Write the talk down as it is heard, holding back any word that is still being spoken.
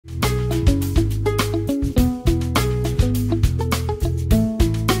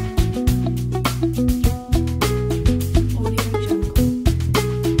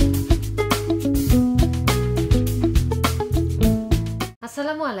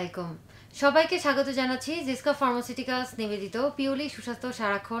আলাইকুম সবাইকে স্বাগত জানাচ্ছি জিসকা ফার্মাসিউটিক্যালস নিবেদিত পিওরলি সুস্বাস্থ্য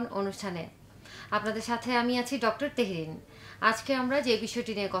সারাক্ষণ অনুষ্ঠানে। আপনাদের সাথে আমি আছি ডক্টর তেহরিন। আজকে আমরা যে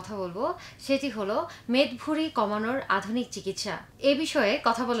বিষয়টি নিয়ে কথা বলবো সেটি হলো মেদভুঁড়ি কমানোর আধুনিক চিকিৎসা। এ বিষয়ে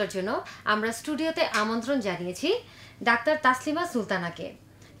কথা বলার জন্য আমরা স্টুডিওতে আমন্ত্রণ জানিয়েছি ডাক্তার তাসলিমা সুলতানাকে।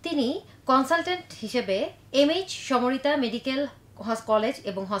 তিনি কনসালটেন্ট হিসেবে এমএইচ সমরিতা মেডিকেল কলেজ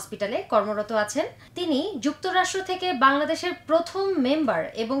এবং হসপিটালে কর্মরত আছেন। তিনি যুক্তরাষ্ট্র থেকে বাংলাদেশের প্রথম মেম্বার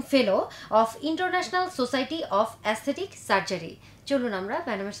এবং ফেলো of international society of aesthetic surgery. চলুন আমরা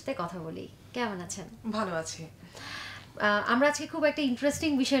ম্যাডামের সাথে কথা বলি। কেমন আছেন? ভালো আছি। আমরা আজকে খুব একটা ইন্টারেস্টিং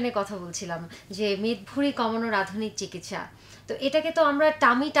বিষয় নিয়ে কথা বলছিলাম যে মেদভুঁড়ি কমানোর আধুনিক চিকিৎসা। তো এটাকে তো আমরা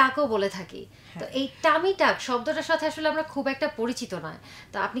টামি টাকও বলে থাকি। তো এই টামি টাক শব্দটার সাথে আসলে আমরা খুব একটা পরিচিত নয়।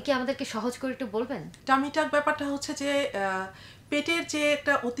 তো আপনি কি আমাদেরকে সহজ করে একটু বলবেন? টামি টাক ব্যাপারটা হচ্ছে যে পেটের যে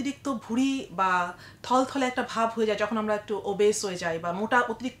একটা অতিরিক্ত ভুঁড়ি বা থলথলে একটা ভাব হয়ে যায় যখন আমরা একটু ওবেস হয়ে যাই বা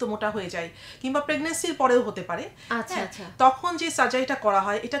অতিরিক্ত মোটা হয়ে যাই, কিংবা প্রেগনেন্সির পরেও হতে পারে। তখন যে সার্জারিটা করা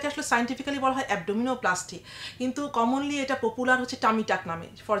হয় এটাকে আসলে সায়েন্টিফিক্যালি বলা হয় অ্যাবডোমিনোপ্লাস্টি, কিন্তু কমনলি এটা পপুলার হচ্ছে টামি টাক নামে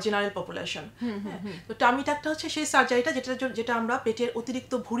ফর জেনারেল পপুলেশন। তো টামি টাকটা হচ্ছে সেই সার্জারিটা যেটা আমরা পেটের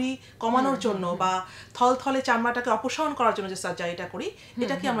অতিরিক্ত ভুঁড়ি কমানোর জন্য বা থলথলে চামড়াটাকে অপসারণ করার জন্য যে সার্জারিটা করি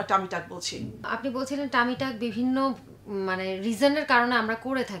এটাকে আমরা টামি টাক বলছি। আপনি বলছিলেন টামি টাক বিভিন্ন মানে রিজনের কারণে আমরা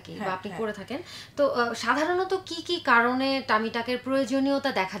করে থাকি বা আপনি করে থাকেন। তো সাধারণত কি কি কারণে টামি টাকের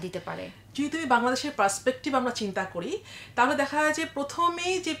প্রয়োজনীয়তা দেখা দিতে পারে? যদি তুমি বাংলাদেশের পার্সপেক্টিভ আমরা চিন্তা করি তাহলে দেখা যায় যে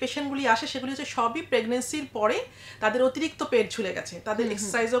প্রথমেই যে পেশেন্টগুলি আসে সেগুলি হচ্ছে সবই প্রেগনেন্সির পরে তাদের অতিরিক্ত পেট ঝুলে গেছে, তাদের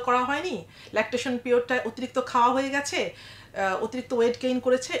এক্সারসাইজও করা হয়নি, ল্যাকটেশন পিরিয়ডটায় অতিরিক্ত খাওয়া হয়ে গেছে, অতিরিক্ত ওয়েট গেইন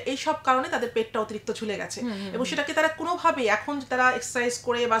করেছে, এই সব কারণে তাদের পেটটা অতিরিক্ত ঝুলে গেছে এবং সেটাকে তারা কোনোভাবেই এখন তারা এক্সারসাইজ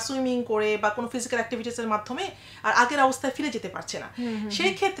করে বা সুইমিং করে বা কোনো ফিজিক্যাল অ্যাক্টিভিটিসের মাধ্যমে আর আগের অবস্থায় ফিরে যেতে পারছে না।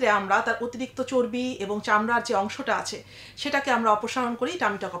 সেই ক্ষেত্রে আমরা তার অতিরিক্ত চর্বি এবং চামড়ার যে অংশটা আছে সেটাকে আমরা অপসারণ করি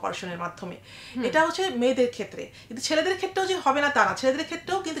টামি টাক অপারেশনের মাধ্যমে। এটা হচ্ছে মেয়েদের ক্ষেত্রে, কিন্তু ছেলেদের ক্ষেত্রেও যে হবে না তা না। ছেলেদের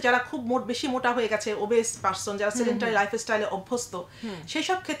ক্ষেত্রেও কিন্তু যারা খুব বেশি মোটা হয়ে গেছে, ওবেস পারসন, যারা সেডেন্টারি লাইফস্টাইলে অভ্যস্ত, সেই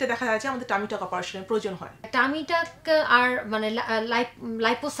সব ক্ষেত্রে দেখা যায় যে আমাদের টামি টাক অপারেশনের প্রয়োজন হয়। টামি টাক আর মানে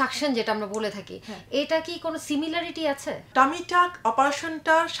লাইপোসাকশন যেটা আমরা বলে থাকি, এটা কি কোনো সিমিলারিটি আছে? টামি টাক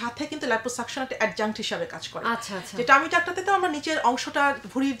অপারেশনটার সাথে কিন্তু লাইপোসাকশন একটা অ্যাডজাংক্ট হিসেবে কাজ করে। আচ্ছা আচ্ছা। যে টামি টাকটাতে তো আমরা নিচের অংশটা,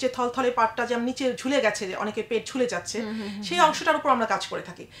 ভুঁড়ির যে থলথলে পার্টটা যেমন নিচে ঝুলে গেছে, যে অনেকের পেট ঝুলে যাচ্ছে, সেই অংশটার উপর আমরা কাজ করে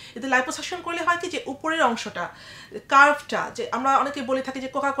থাকি। কিন্তু লাইপোসাকশন করলে হয় কি যে উপরের অংশটা, কার্ভটা, যে আমরা অনেকে বলে থাকি যে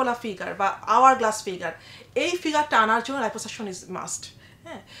কোকাকোলা ফিগার বা আওয়ার গ্লাস ফিগার, এই ফিগারটা আনার জন্য লাইপোসাকশন ইজ মাস্ট।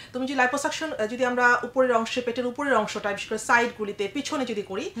 হ্যাঁ, তুমি যে লাইপোসাকশন যদি আমরা উপরের অংশে, পেটের উপরের অংশটা বিশেষ করে সাইডগুলিতে পিছনে যদি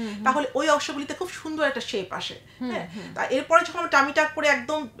করি তাহলে ওই অংশগুলিতে খুব সুন্দর একটা শেপ আসে। হ্যাঁ, তা এরপরে যখন আমরা টামি টাক করে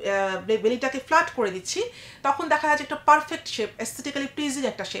একদম বেলিটাকে ফ্ল্যাট করে দিচ্ছি তখন দেখা যায় যে একটা পারফেক্ট শেপ, এস্থেটিক্যালি প্লিজিং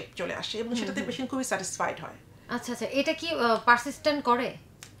একটা শেপ চলে আসে এবং সেটাতে পেশেন্ট খুবই স্যাটিসফাইড হয়। আচ্ছা আচ্ছা, এটা কি পারসিস্টেন্ট করে?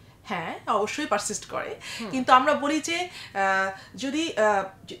 হ্যাঁ, অবশ্যই পারসিস্ট করে, কিন্তু আমরা বলি যে যদি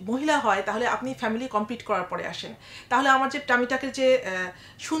মহিলা হয় তাহলে আপনি ফ্যামিলি কমপ্লিট করার পরে আসেন, তাহলে আমার যে টামি টাকের যে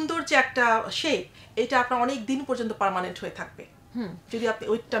সুন্দর যে একটা শেপ, এটা আপনার অনেক দিন পর্যন্ত পার্মানেন্ট হয়ে থাকবে যদি আপনি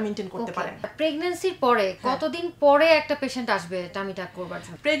ওইটা মেইনটেইন করতে পারেন। প্রেগন্যান্সির পরে কতদিন পরে একটা পেশেন্ট আসবে টামি টাক করবার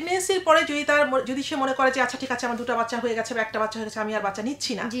জন্য? প্রেগন্যান্সির পরে যদি সে মনে করে যে আচ্ছা ঠিক আছে আমার দুটো বাচ্চা হয়ে গেছে বা একটা বাচ্চা হয়ে গেছে, আমি আর বাচ্চা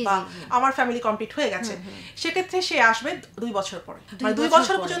নিচ্ছি না, বা আমার ফ্যামিলি কমপ্লিট হয়ে গেছে, সেক্ষেত্রে সে আসবে 2 বছর পরে। মানে 2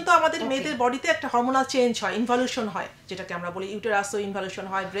 বছর পর্যন্ত আমাদের মেয়েদের বডিতে একটা হরমোনাল চেঞ্জ হয়, ইনভলিউশন হয়, যেটাকে আমরা বলি ইউটেরাসও ইনভলিউশন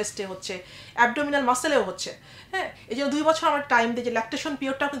হয়, ব্রেস্টে হচ্ছে, অ্যাবডোমিনাল মাসেলেও হচ্ছে। হ্যাঁ, এই জন্য 2 বছর আমরা টাইম দিই, যে ল্যাকটেশন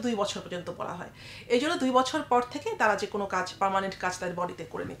পিরিয়ডটাকে 2 বছর পর্যন্ত বলা হয়। এই জন্য 2 বছর পর থেকে তারা যে কোনো কাজ, পার্মানেন্ট কাজ তাদের বডিতে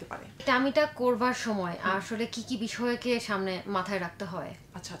করে নিতে পারে। টামি টাক করবার সময় আসলে কি কি বিষয়কে সামনে মাথায় রাখতে হয়?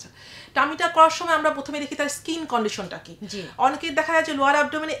 আচ্ছা আচ্ছা, টামি টাক করার সময় আমরা প্রথমে দেখি তার স্কিন কন্ডিশনটা কি। অনেকের দেখা যায় যে লোয়ার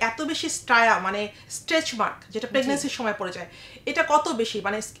অ্যাবডোমেনে এত বেশি স্ট্রায়া, মানে স্ট্রেচ মার্ক, যেটা প্রেগন্যান্সির সময় পড়ে যায়, এটা কত বেশি,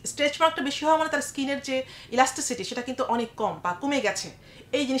 মানে স্ট্রেচ মার্কটা বেশি হওয়া মানে তার স্কিনের যে ইলাস্টিসিটি সেটা কিন্তু অনেক কম বা কমে গেছে,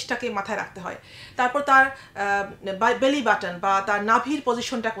 এই জিনিসটাকে মাথায় রাখতে হয়। তারপর তার বেলি বাটন বা তার নাভির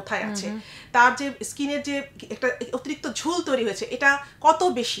পজিশনটা কোথায় আছে, তার যে স্কিনের যে একটা অতিরিক্ত ঝুল তৈরি হয়েছে এটা কত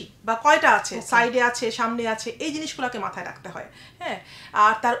বেশি বা কয়টা আছে, সাইডে আছে, সামনে আছে, এই জিনিসগুলোকে মাথায় রাখতে হয়। হ্যাঁ,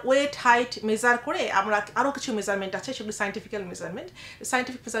 আর তার ওয়েট হাইট মেজার করে আমরা আরও কিছু মেজারমেন্ট আছে, সেগুলো সায়েন্টিফিক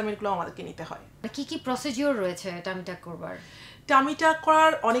মেজারমেন্টগুলো আমাদেরকে নিতে হয়। কি কি প্রসিডিওর রয়েছে টামি টাক করবার? টামি টাক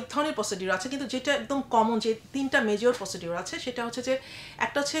করার অনেক ধরনের প্রসিডিওর আছে, কিন্তু যেটা একদম কমন যে 3টা মেজর প্রসিডিওর আছে সেটা হচ্ছে যে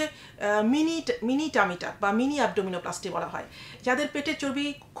একটা হচ্ছে মিনি টামি টাক বা মিনি অ্যাবডোমিনোপ্লাস্টি বলা হয়। যাদের পেটের চর্বি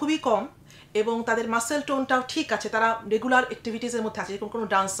খুবই কম এবং তাদের মাসেল টোনটাও ঠিক আছে, তারা রেগুলার অ্যাক্টিভিটিসের মধ্যে আছে, যেরকম কোনো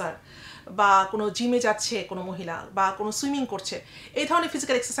ডান্সার বা কোনো জিমে যাচ্ছে কোনো মহিলা বা কোনো সুইমিং করছে, এই ধরনের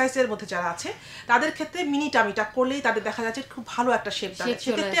ফিজিক্যাল এক্সারসাইজের মধ্যে যারা আছে তাদের ক্ষেত্রে মিনি টামি টাক করলেই তাদের দেখা যাচ্ছে খুব ভালো একটা শেপ দাঁড়ায়।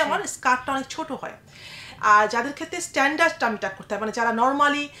 সেক্ষেত্রে আমার স্কার্টটা অনেক ছোট হয়। আর যাদের ক্ষেত্রে স্ট্যান্ডার্ড টামি টাক করতে হয়, মানে যারা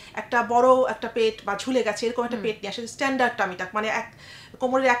নর্মালি একটা বড় একটা পেট বা ঝুলে গেছে এরকম একটা পেট নিয়ে আসে, স্ট্যান্ডার্ড টামি টাক মানে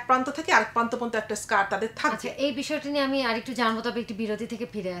কোমরের এক প্রান্ত থেকে আরেক প্রান্ত পর্যন্ত একটা স্কার্ট তাদের থাকবে। আচ্ছা, এই বিষয়টি নিয়ে আমি আরেকটু জানবো, তবে একটি বিরতি থেকে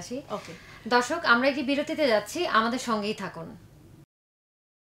ফিরে আসি। ওকে দর্শক, আমরা একটি বিরতিতে যাচ্ছি, আমাদের সঙ্গেই থাকুন।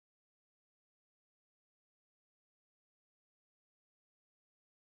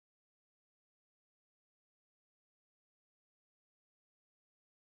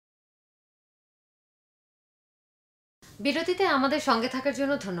 বিরতিতে আমাদের সঙ্গে থাকার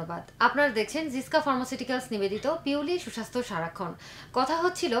জন্য ধন্যবাদ। আপনারা দেখছেন জিসকা ফার্মাসিউটিক্যালস নিবেদিত পিওলি সুস্বাস্থ্য সারাক্ষণ। কথা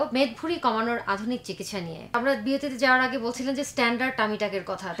হচ্ছিল মেদভুঁড়ি কমানোর আধুনিক চিকিৎসা নিয়ে। আমরা বিরতিতে যাওয়ার আগে বলছিলেন যে স্ট্যান্ডার্ড টামি টাকের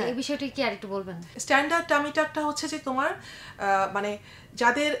কথা, তো এই বিষয়টি কি আরেকটু বলবেন? স্ট্যান্ডার্ড টামি টাকটা হচ্ছে যে তোমার মানে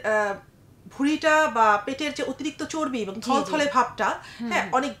যাদের ভুঁড়িটা বা পেটের যে অতিরিক্ত চর্বি এবং থলথলে ভাবটা হ্যাঁ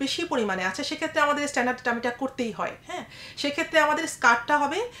অনেক বেশি পরিমাণে আছে, সেক্ষেত্রে আমাদের স্ট্যান্ডার্ড টামিটা করতেই হয়। হ্যাঁ, সেক্ষেত্রে আমাদের স্কার্টটা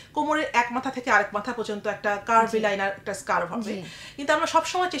হবে কোমরের এক মাথা থেকে আরেক মাথা পর্যন্ত একটা কার্ভি লাইনার একটা স্কার্ভ হবে, কিন্তু আমরা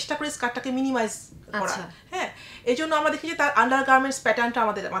সবসময় চেষ্টা করি স্কার্টটাকে মিনিমাইজ করা। হ্যাঁ, এই জন্য আমরা দেখি যে তার আন্ডার গার্মেন্টস প্যাটার্নটা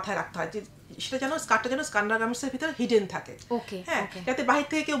আমাদের মাথায় রাখতে হয়, যে সেটা যেন স্কার্টটা যেন আন্ডার গার্মেন্টসের ভিতরে হিডেন থাকে। হ্যাঁ, যাতে বাহির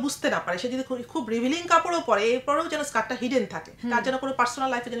থেকে কেউ বুঝতে না পারে। সে যদি খুব রিভিলিং কাপড়ও পরে এরপরেও যেন স্কার্টটা হিডেন থাকে, তার যেন কোনো পার্সোনাল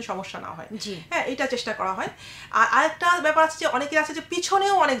লাইফে যেন সমস্যা না হয়। হ্যাঁ, এটা চেষ্টা করা হয়। আর আরেকটা ব্যাপার আছে যে অনেকের আছে যে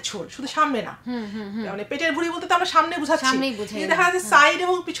পিছনেও অনেক ঝোল, শুধু সামনে না। মানে পেটের ভুঁড়ি বলতে তো আমরা সামনে বুঝাচ্ছি, দেখা যাচ্ছে সাইড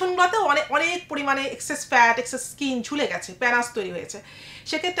এবং পিছনগুলোতেও অনেক অনেক পরিমাণে এক্সেস ফ্যাট, এক্সেস স্কিন ঝুলে গেছে, প্যানাস তৈরি হয়েছে।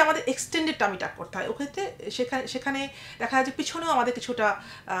 সেক্ষেত্রে আমাদের এক্সটেন্ডেড টামি টাক করতে হয়। ওক্ষেত্রে সেখানে দেখা যায় যে পিছনেও আমাদের কিছুটা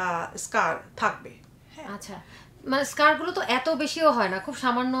স্কার থাকবে। আচ্ছা, মানে স্কারগুলো তো এত বেশিও হয় না, খুব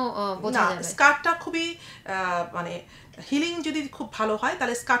সামান্য বোঝা যাবে। স্কার্টটা খুবই মানে হিলিং যদি খুব ভালো হয়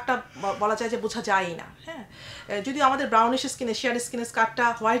তাহলে স্কার্টটা বলা যায় যে বোঝা যায় না। হ্যাঁ, যদি আমাদের ব্রাউনিশ স্কিন, এশিয়ান স্কিনের স্কার্টটা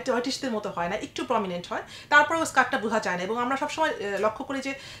হোয়াইটিশদের মতো হয় না, একটু প্রমিনেন্ট হয়, তারপরেও স্কার্টটা বোঝা যায় না। এবং আমরা সবসময় লক্ষ্য করি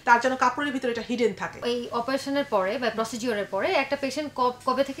যে তার যেন কাপড়ের ভিতরে এটা হিডেন থাকে। এই অপারেশনের পরে বা প্রসিডিওরের পরে একটা পেশেন্ট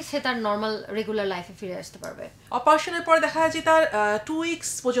কবে থেকে সে তার নর্মাল রেগুলার লাইফে ফিরে আসতে পারবে? অপারেশনের পরে দেখা যায় যে তার 2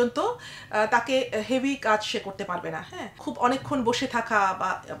 উইকস পর্যন্ত তাকে হেভি কাজ সে করতে পারবে না। হ্যাঁ, খুব অনেকক্ষণ বসে থাকা বা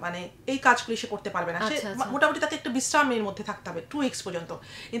মানে এই কাজগুলি সে করতে পারবে না। সে মোটামুটি তাকে একটা বিশ্রামের মধ্যে থাকতে হবে 2 উইকস পর্যন্ত।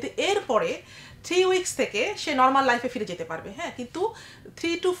 কিন্তু এরপরে 3 উইকস থেকে সে নর্মাল লাইফে ফিরে যেতে পারবে। হ্যাঁ, কিন্তু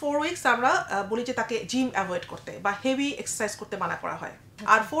 3 to 4 উইকস আমরা বলি যে তাকে জিম অ্যাভয়েড করতে বা হেভি এক্সারসাইজ করতে মানা করা হয়।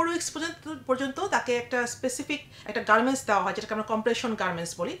 আর 4 উইকস পর্যন্ত তাকে একটা স্পেসিফিক একটা গার্মেন্টস দেওয়া হয়, যেটাকে আমরা কম্প্রেশন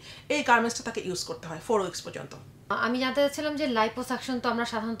গার্মেন্টস বলি। এই গার্মেন্টসটা তাকে ইউজ করতে হয় 4 উইকস পর্যন্ত। আমি জানতে চাচ্ছিলাম যে লাইপোসাকশন তো আমরা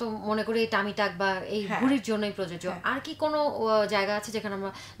সাধারণত মনে করি এই টামি টাক বা এই ভুঁড়ির জন্যই প্রযোজ্য, আর কি কোনো জায়গা আছে যেখানে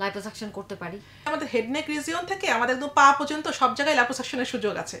আমরা লাইপোসাকশন করতে পারি? আমাদের হেড নেক রিজিয়ন থেকে আমাদের একদম পা পর্যন্ত সব জায়গায় লাইপোসাকশনের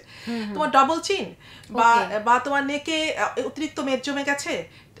সুযোগ আছে। তোমার ডাবল চিন বা তোমার নেকে অতিরিক্ত মেদ জমে গেছে,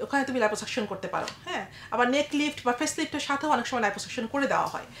 ওখানে তুমি লাইপোসাকশন করতে পারো। হ্যাঁ, আবার নেক লিফট বা ফেস লিফটের সাথেও অনেক সময় লাইপোসাকশন করে দেওয়া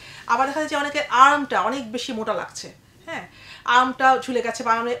হয়। আবার দেখা যায় যে অনেকের আর্মটা অনেক বেশি মোটা লাগছে, হ্যাঁ, আর্মটা ঝুলে গেছে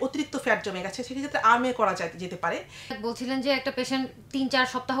বা আর্মে অতিরিক্ত ফ্যাট জমে গেছে, সেক্ষেত্রে আর্মে করা যেতে পারে। বলছিলেন যে একটা পেশেন্ট 3-4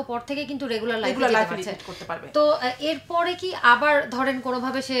 সপ্তাহ পর থেকে কিন্তু রেগুলার লাইফে লিড করতে পারবে। তো এরপরে কি আবার ধরেন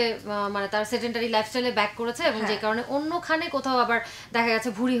কোনোভাবে সে মানে তার সেডেন্টারি লাইফস্টাইলে ব্যাক করেছে এবং যে কারণে অন্যখানে কোথাও আবার দেখা গেছে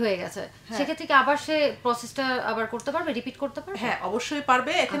ভুঁড়ি হয়ে গেছে, সেক্ষেত্রে কি আবার সে প্রসেসটা আবার করতে পারবে, রিপিট করতে পারবে? হ্যাঁ, অবশ্যই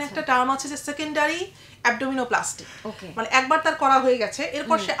পারবে। এখানে একটা টার্ম আছে যে সেকেন্ডারি অ্যাবডোমিনোপ্লাস্টি। মানে একবার তার করা হয়ে গেছে,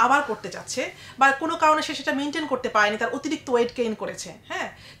 এরপর সে আবার করতে যাচ্ছে বা কোনো কারণে সে সেটা মেনটেন করতে পারেনি, তার অতিরিক্ত ওয়েট গেইন করেছে, হ্যাঁ,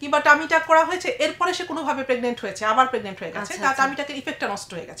 কিংবা টামিটা করা হয়েছে, এরপরে সে কোনোভাবে প্রেগনেন্ট হয়েছে, আবার প্রেগনেন্ট হয়ে গেছে, তার টামিটাকে ইফেক্টটা নষ্ট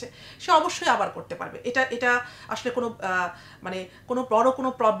হয়ে গেছে, সে অবশ্যই আবার করতে পারবে। এটা আসলে কোনো মানে কোনো বড় কোনো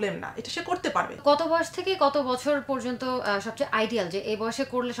প্রবলেম না, এটা সে করতে পারবে। কত বয়স থেকে কত বছর পর্যন্ত সবচেয়ে আইডিয়াল যে এই বয়সে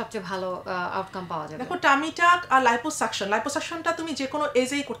করলে সবচেয়ে ভালো আউটকাম পাওয়া যাবে? দেখো, টামিটাক আর লাইপোসাকশনটা তুমি যে কোনো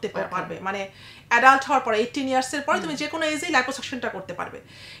এজেই করতে পারবে। মানে অ্যাডাল্ট হওয়ার পরে 18 ইয়ার্সের পরে তুমি যে কোনো এজেই লাইপোসাকশনটা করতে পারবে।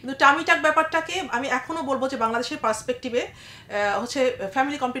 কিন্তু টামিটাক ব্যাপারটাকে আমি এখনো বলবো যে বাংলাদেশের পার্সপেক্টিভে হচ্ছে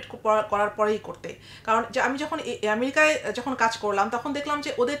ফ্যামিলি কমপ্লিট করার পরেই করতে। কারণ যে আমি যখন আমেরিকায় যখন কাজ করলাম তখন দেখলাম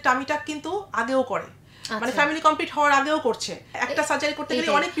যে ওদের টামিটাক কিন্তু আগেও করে, মানে ফ্যামিলি কমপ্লিট হওয়ার আগেও করছে। একটা সার্জারি করতে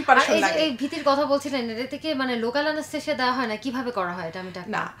গেলে অনেক প্রিপারেশন লাগে। এই ভীতির কথা বলছিলেন, এটা থেকে মানে লোকাল অ্যানেস্থেসিয়া দেওয়া হয় না, কিভাবে করা হয় টামিটাক?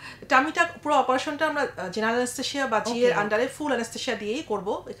 না, টামিটাক পুরো অপারেশনটা আমরা জেনারেল অ্যানেস্থেসিয়া বা জি এর আন্ডারে ফুল অ্যানেস্থেসিয়া দিয়েই করব।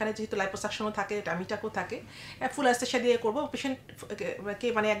 এখানে যেহেতু লাইপোসাকশনও থাকে, টামিটাকও থাকে, ফুল অ্যানেস্থেসিয়া দিয়ে করব। পেশেন্টকে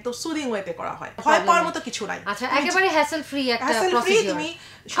মানে একদম সুদিং ওয়েতে করা হয়, ভয় পাওয়ার মতো কিছু নাই। আচ্ছা, একেবারে হ্যাসেল ফ্রি একটা প্রসিডিউর। তুমি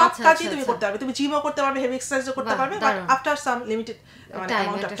সব কাজই তুমি করতে পারবে, তুমি জিমও করতে পারবে, হেভি এক্সারসাইজও করতে পারবে, বাট আফটার সাম লিমিটেড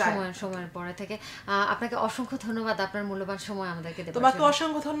সময়ের পরে থেকে। আপনাকে অসংখ্য ধন্যবাদ আপনার মূল্যবান সময় আমাদেরকে দেওয়ার তোমাকে জন্য।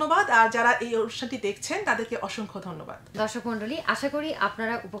 অসংখ্য ধন্যবাদ, আর যারা এই অনুষ্ঠানটি দেখছেন তাদেরকে অসংখ্য ধন্যবাদ। দর্শক মণ্ডলী, আশা করি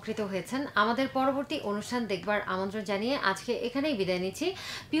আপনারা উপকৃত হয়েছেন। আমাদের পরবর্তী অনুষ্ঠান দেখবার আমন্ত্রণ জানিয়ে আজকে এখানেই বিদায় নিচ্ছি।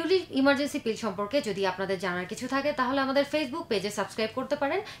 পিউলি ইমার্জেন্সি পিল সম্পর্কে যদি আপনাদের জানার কিছু থাকে তাহলে আমাদের ফেসবুক পেজে সাবস্ক্রাইব করতে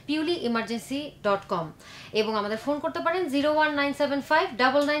পারেন pewlyemergency.com এবং আমাদের ফোন করতে পারেন 01975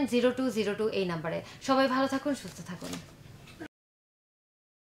 990202 এই নাম্বারে। সবাই ভালো থাকুন, সুস্থ থাকুন।